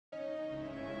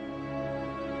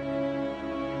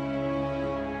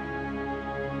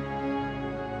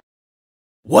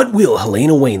What will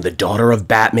Helena Wayne, the daughter of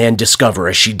Batman, discover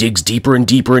as she digs deeper and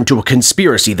deeper into a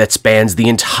conspiracy that spans the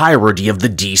entirety of the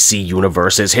DC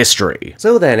Universe's history?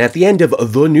 So then, at the end of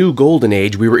The New Golden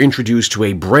Age, we were introduced to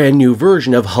a brand new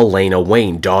version of Helena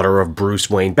Wayne, daughter of Bruce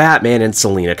Wayne Batman and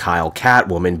Selina Kyle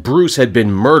Catwoman. Bruce had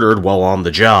been murdered while on the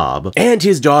job, and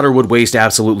his daughter would waste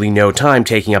absolutely no time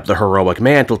taking up the heroic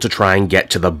mantle to try and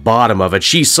get to the bottom of it.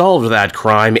 She solved that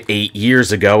crime 8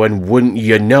 years ago, and wouldn't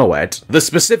you know it, the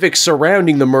specifics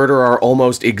surrounding the murder are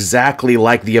almost exactly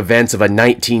like the events of a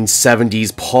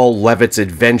 1970s Paul Levitt's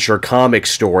adventure comic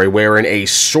story wherein a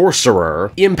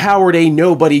sorcerer empowered a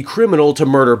nobody criminal to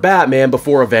murder Batman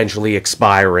before eventually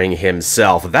expiring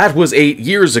himself. That was 8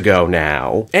 years ago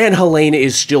now. And Helena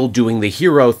is still doing the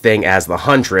hero thing as the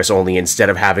Huntress, only instead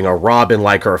of having a Robin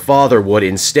like her father would,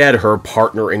 instead her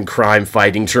partner in crime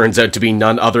fighting turns out to be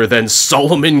none other than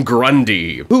Solomon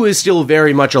Grundy, who is still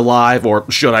very much alive,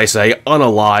 or should I say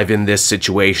unalive, in this situation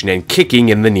and kicking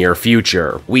in the near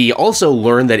future. We also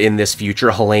learn that in this future,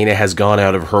 Helena has gone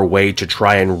out of her way to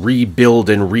try and rebuild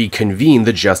and reconvene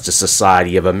the Justice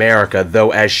Society of America, though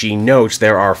as she notes,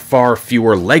 there are far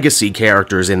fewer legacy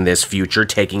characters in this future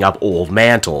taking up old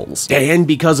mantles. And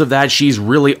because of that, she's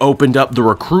really opened up the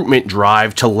recruitment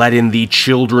drive to let in the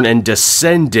children and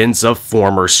descendants of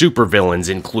former supervillains,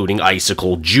 including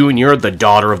Icicle Jr., the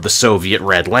daughter of the Soviet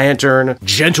Red Lantern,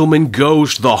 Gentleman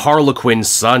Ghost, the Harlequin's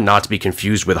son, not to be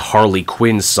confused with Harley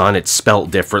Quinn's son, it's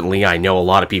spelt differently. I know a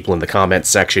lot of people in the comments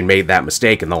section made that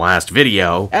mistake in the last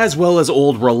video, as well as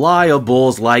old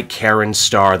reliables like Karen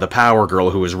Starr, the Power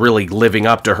Girl, who is really living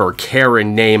up to her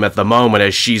Karen name at the moment,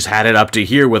 as she's had it up to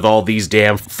here with all these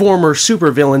damn former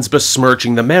supervillains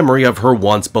besmirching the memory of her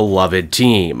once beloved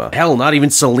team. Hell, not even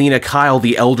Selina Kyle,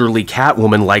 the elderly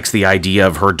Catwoman, likes the idea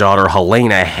of her daughter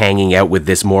Helena hanging out with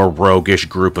this more roguish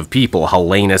group of people.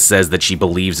 Helena says that she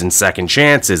believes in second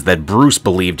chances, that Bruce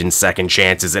believed in second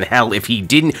chances, and hell, if he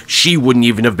didn't, she wouldn't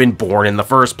even have been born in the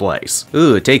first place.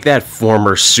 Ugh, take that,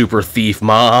 former super thief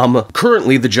mom.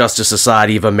 Currently, the Justice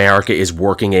Society of America is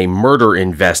working a murder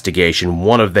investigation.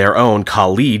 One of their own,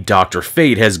 Khalid, Dr.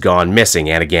 Fate, has gone missing,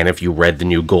 and again, if you read The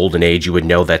New Golden Age, you would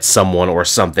know that someone or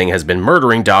something has been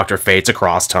murdering Dr. Fates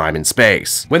across time and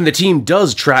space. When the team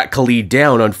does track Khalid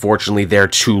down, unfortunately, they're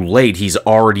too late. He's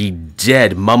already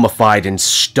dead, mummified, and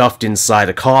stuffed inside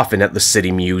a coffin at the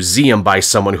City Museum by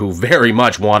someone who very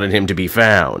much wanted him to be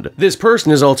found. This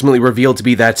person is ultimately revealed to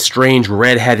be that strange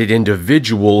red-headed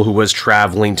individual who was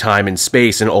traveling time and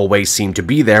space and always seemed to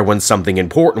be there when something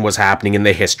important was happening in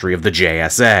the history of the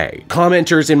JSA.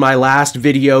 Commenters in my last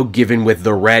video, given with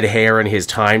the red hair and his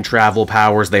time travel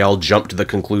powers, they all jumped to the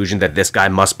conclusion that this guy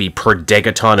must be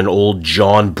Perdegaton, an old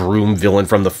John Broome villain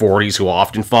from the 40s who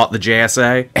often fought the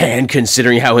JSA. And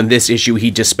considering how in this issue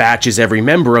he dispatches every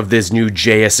member of this new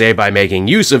JSA by making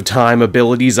use of time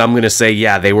abilities, I'm gonna say,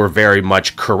 yeah, they were very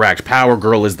much correct. Power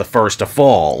Girl is the first to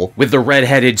fall, with the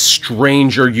red-headed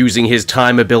stranger using his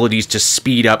time abilities to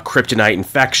speed up kryptonite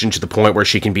infection to the point where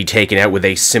she can be taken out with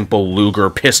a simple Luger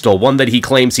pistol, one that he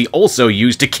claims he also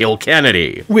used to kill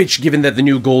Kennedy. Which, given that the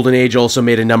New Golden Age also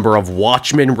made a number of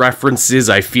Watchmen references,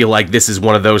 I feel like this is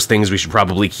one of those things we should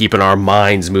probably keep in our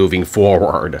minds moving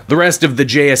forward. The rest of the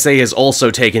JSA is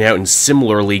also taken out in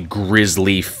similarly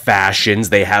grisly fashions.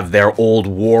 They have their old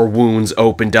war wounds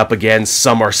opened up again,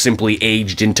 some are simply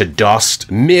aged into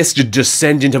dust. Mist,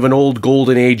 descendant of an old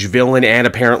Golden Age villain and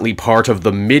apparently part of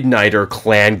the Midnighter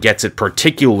clan, gets it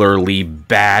particularly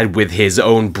bad with his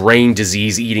own brain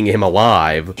disease eating him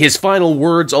alive. His final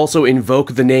words also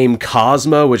invoke the name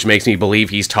Cosmo, which makes me believe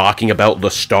he's talking about the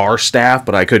Star Staff,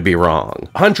 but I could be wrong.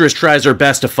 Huntress tries her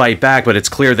best to fight back, but it's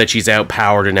clear that she's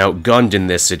outpowered and outgunned in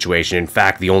this situation. In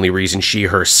fact, the only reason she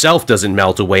herself doesn't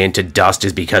melt away into dust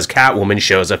is because Catwoman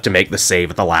shows up to make the save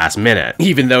at the last minute,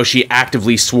 even though she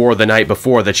actively swore the night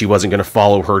before that she wasn't going to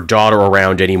follow her daughter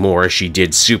around anymore as she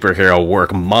did superhero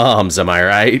work. Moms, am I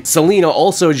right? Selina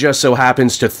also just so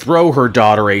happens to throw her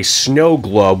daughter a snow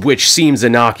globe, which seems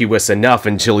innocuous enough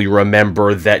until you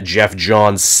remember that Geoff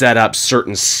Johns set up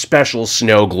certain special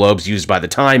snow globes used by the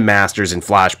Time Masters in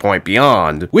Flashpoint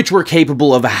Beyond, which were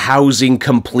capable of housing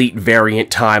complete variant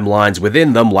timelines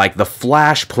within them, like the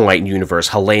Flashpoint universe.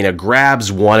 Helena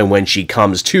grabs one, and when she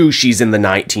comes to, she's in the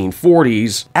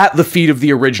 1940s, at the feet of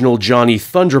the original Johnny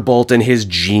Thunderbolt and his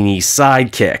genie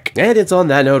sidekick. And it's on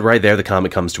that note right there the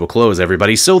comic comes to a close,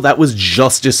 everybody. So that was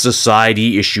Justice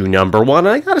Society issue number 1,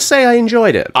 and I gotta say I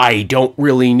enjoyed it. I don't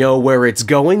really know where it's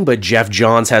going, but Geoff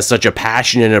Johns has such a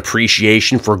passion and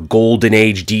appreciation for Golden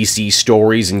Age DC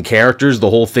stories and characters, the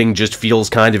whole thing just feels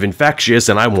kind of infectious,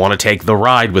 and I want to take the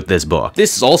ride with this book.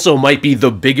 This also might be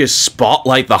the biggest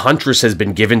spotlight the Huntress has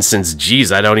been given since,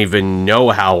 geez, I don't even know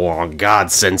how long?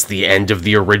 God, since the end of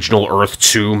the original Earth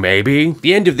 2, maybe?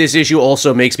 The end of this issue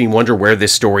also makes me wonder where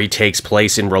this story takes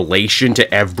place in relation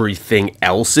to everything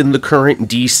else in the current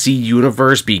DC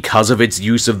universe because of its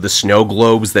use of the snow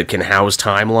globes that can house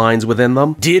timelines within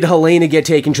them. Did Helena get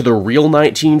taken to the real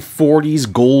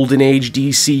 1940s Golden Age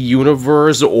DC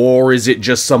universe, or is it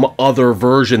just some other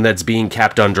version that's being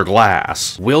kept under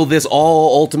glass? Will this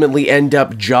all ultimately end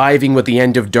up jiving with the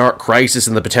end of Dark Crisis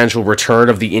and the potential return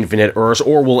of the Infinite Earths,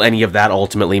 or will any of that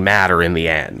ultimately matter in the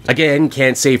end? Again,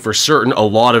 can't say for certain. A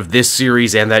lot of this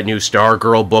series and that new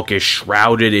Stargirl book is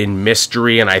shrouded in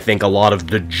mystery, and I think a lot of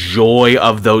the joy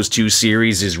of those two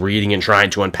series is reading and trying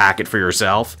to unpack it for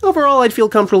yourself. Overall, I'd feel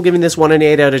comfortable giving this one an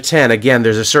 8 out of 10. Again,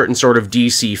 there's a certain sort of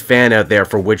DC fan out there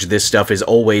for which this stuff is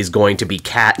always going to be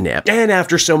catnip. And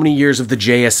after so many years of the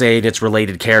JSA and its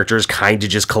related characters kinda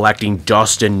just collecting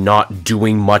dust and not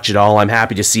doing much at all, I'm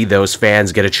happy to see those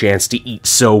fans get a chance to eat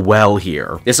so well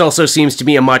here. This also seems to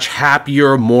be a much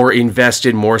happier, more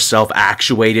invested, more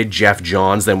self-actuated Geoff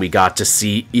Johns than we got to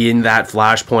see in that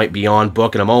Flashpoint Beyond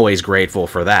book, and I'm always grateful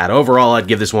for that. Overall, I'd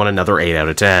give this one another 8 out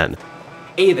of 10.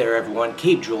 Hey there everyone,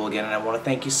 Cape Joel again, and I want to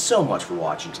thank you so much for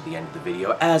watching to the end of the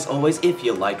video. As always, if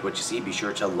you liked what you see, be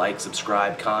sure to like,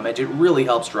 subscribe, comment. It really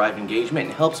helps drive engagement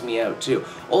and helps me out too.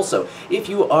 Also, if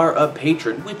you are a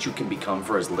patron, which you can become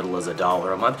for as little as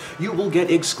 $1 a month, you will get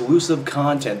exclusive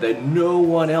content that no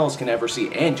one else can ever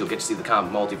see, and you'll get to see the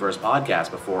Comic Multiverse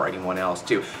podcast before anyone else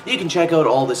too. You can check out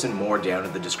all this and more down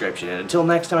in the description. And until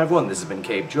next time everyone, this has been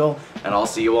Cape Joel, and I'll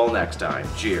see you all next time.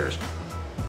 Cheers.